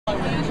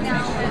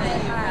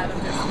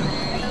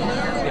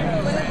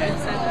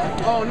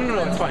Oh,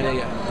 no, it's fine.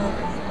 Yeah.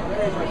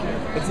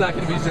 It's not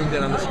going to be zoomed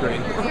in on the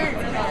screen. The name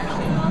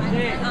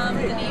of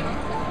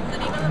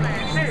the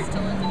match is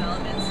still in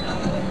development, so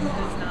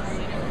there's not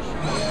really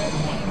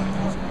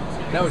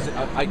That was,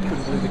 I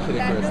couldn't believe the Kid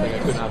Icarus thing. I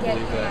could not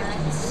believe that.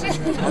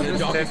 I'm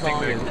just testing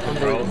the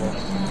controls.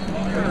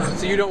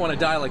 So you don't want to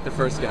die like the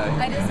first guy.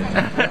 I just want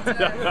to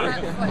do a front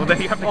flip. Well, then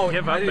you have to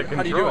give up the control.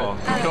 How do you do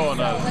it? So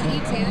what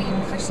you do, you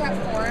push that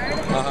forward,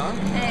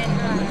 and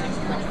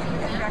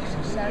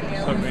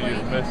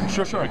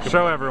Sure.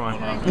 Show everyone.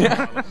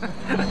 Yeah.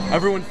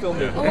 Everyone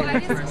film it. Oh, I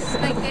just,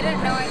 like, they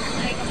didn't know I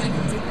could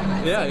do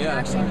that. Yeah, so you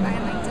actually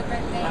find, like,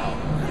 different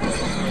things.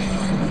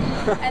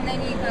 And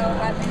then you go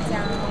up and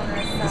down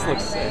or sideways. This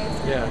looks sick.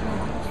 Yeah.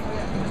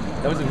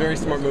 That was a very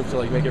smart move to,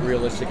 like, make it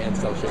realistic and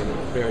cel-shaded.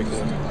 Very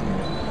cool.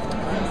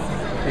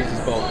 Uses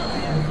both.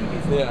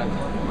 Yeah.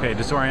 Okay,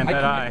 disorient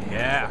that eye.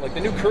 Yeah. Like, the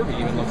new Kirby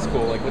even looks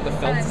cool. Like, with the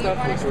felt stuff,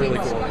 looks really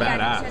cool.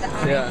 Badass.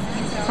 Yeah.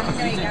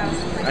 There you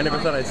go. I never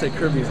thought I'd say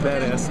Kirby's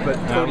badass, but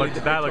That looked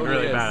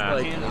really badass.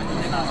 Like,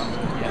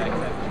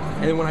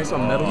 and then when I saw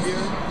Metal Gear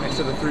next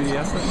to the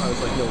 3DS stuff, I was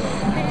like, no way.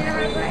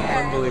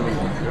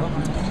 Unbelievable.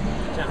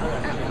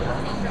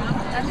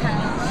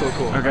 So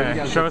cool.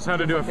 Okay, show us how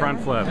to do a front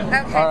flip.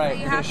 Okay, All right, so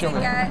you have to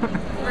get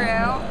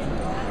through.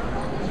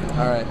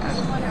 All right.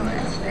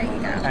 There you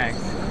go.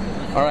 Thanks.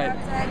 All right. You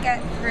have to get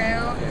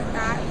through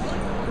that.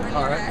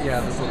 All right. Yeah,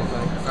 this little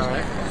thing. All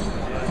right.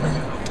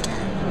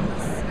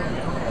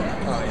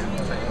 Oh yeah.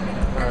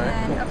 All right.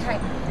 And then, okay,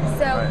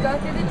 so go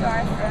through the door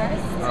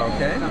first.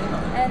 Okay.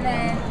 And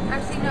then,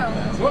 actually no,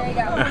 there you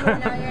go.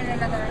 Now you're in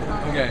another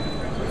hall. Okay.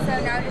 So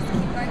now just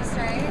keep going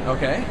straight.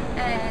 Okay.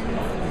 And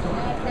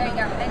there you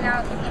go. And now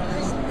if you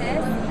push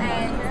this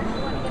and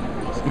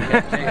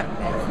Okay.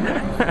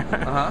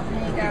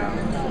 there you go.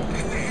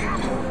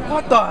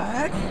 What the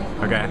heck?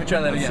 Okay. Let me try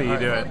that Let's again. see you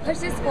do it. Push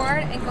this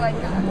forward and go like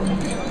that.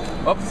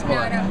 Oops. Hold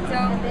on. No,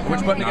 don't.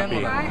 Which button again?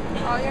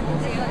 All you have to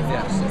do is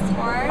push this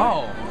forward.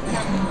 Oh.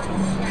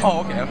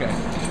 Oh, okay.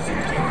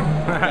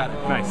 Got it.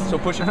 Nice. So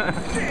push it.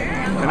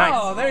 Nice.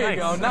 Oh, there you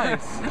go.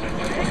 Nice.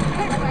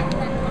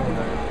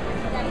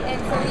 And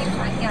so you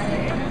can't get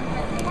it.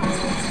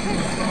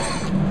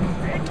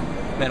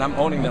 Man, I'm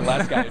owning that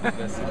last guy who did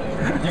this.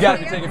 You gotta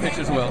be taking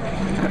pictures, Will.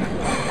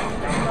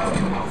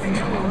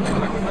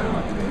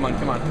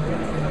 Come on.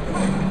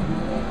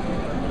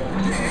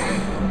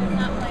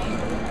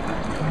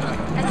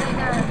 And then you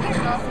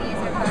can also use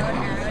your bow and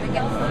arrow to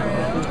get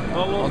through.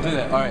 I'll do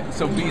that. All right.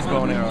 So B's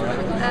bow and arrow, right?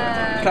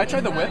 Can I try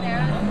the whip?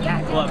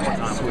 Yeah, do We'll the have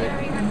more whip. time. Sweet.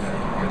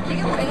 You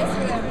can play this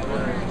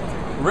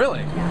for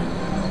Really?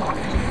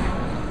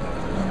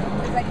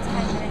 it's like 10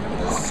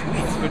 minutes.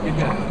 Sweet.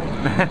 Good.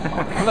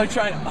 I'm like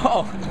trying.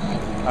 Oh.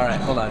 All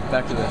right. Hold on.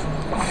 Back to this.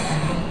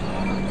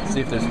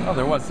 See if there's. Oh,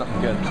 there was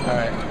something good. All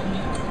right.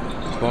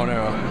 Bow and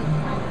arrow.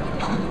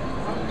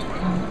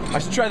 I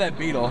should try that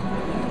beetle.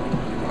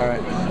 All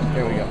right.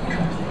 Here we go.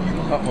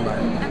 Oh, hold on.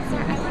 I'm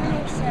sorry, I want to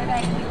make sure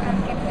that you have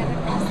to get the other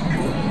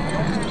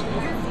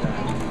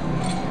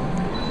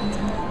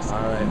person.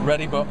 All right.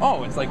 Ready, bow.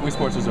 Oh, it's like Wii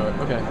Sports Resort.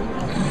 Okay.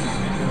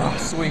 Oh,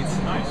 sweet.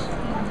 Nice.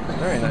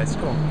 Very nice.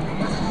 Cool.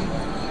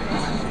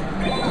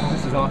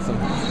 This is awesome.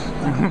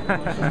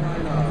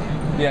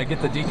 Yeah,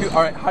 get the DQ.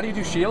 All right. How do you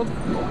do shield?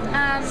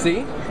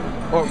 C?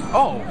 Or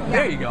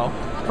there you go.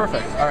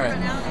 Perfect. All right.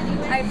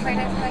 I played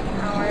it for like an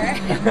hour.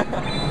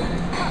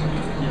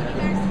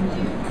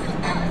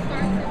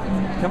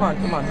 Come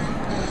on.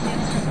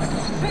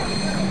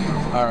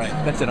 All right,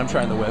 that's it. I'm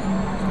trying the whip.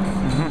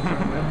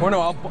 Or no,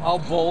 I'll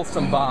bowl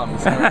some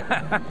bombs. All right.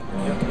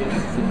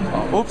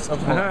 Oh, oops.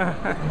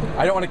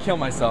 I don't want to kill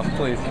myself,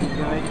 please.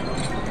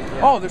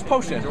 Oh, there's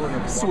potion.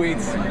 Sweet.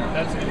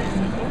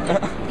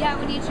 Yeah,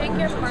 when you drink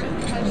your potion,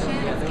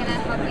 it's gonna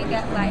help you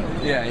get life.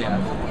 Yeah. Yeah,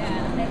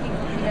 I think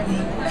he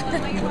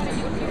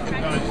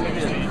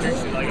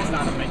does. Like it's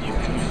not a menu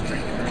thing.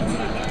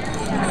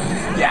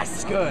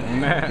 Yes, good.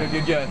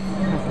 Good.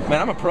 Man,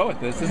 I'm a pro at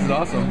this. This is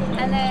awesome.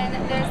 And then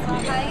there's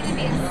probably gonna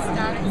be a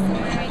static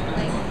somewhere you can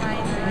like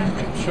find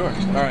that. Sure.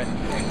 All right.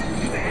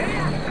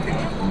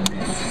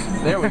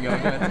 There we go.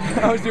 Good.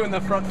 I was doing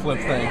the front flip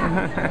thing.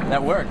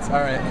 That worked.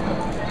 All right.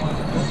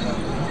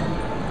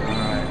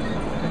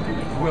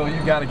 Will,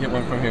 you gotta get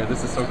one from here.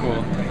 This is so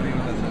cool.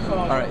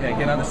 All right, yeah,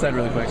 get on the side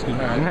really quick. Excuse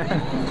me. All right.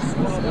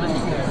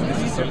 This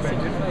is so cool.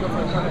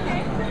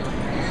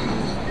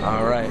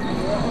 All right.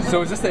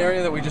 So is this the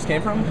area that we just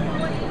came from?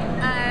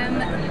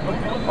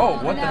 Oh,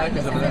 what the heck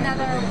is over there?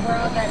 Another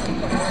world that.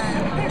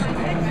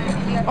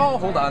 Oh,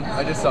 hold on.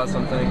 I just saw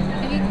something.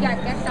 If you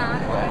get that, it's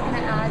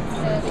gonna add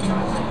to.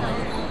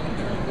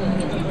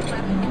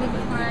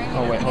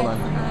 Oh wait, hold on.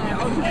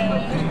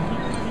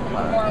 A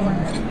forward.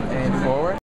 And forward.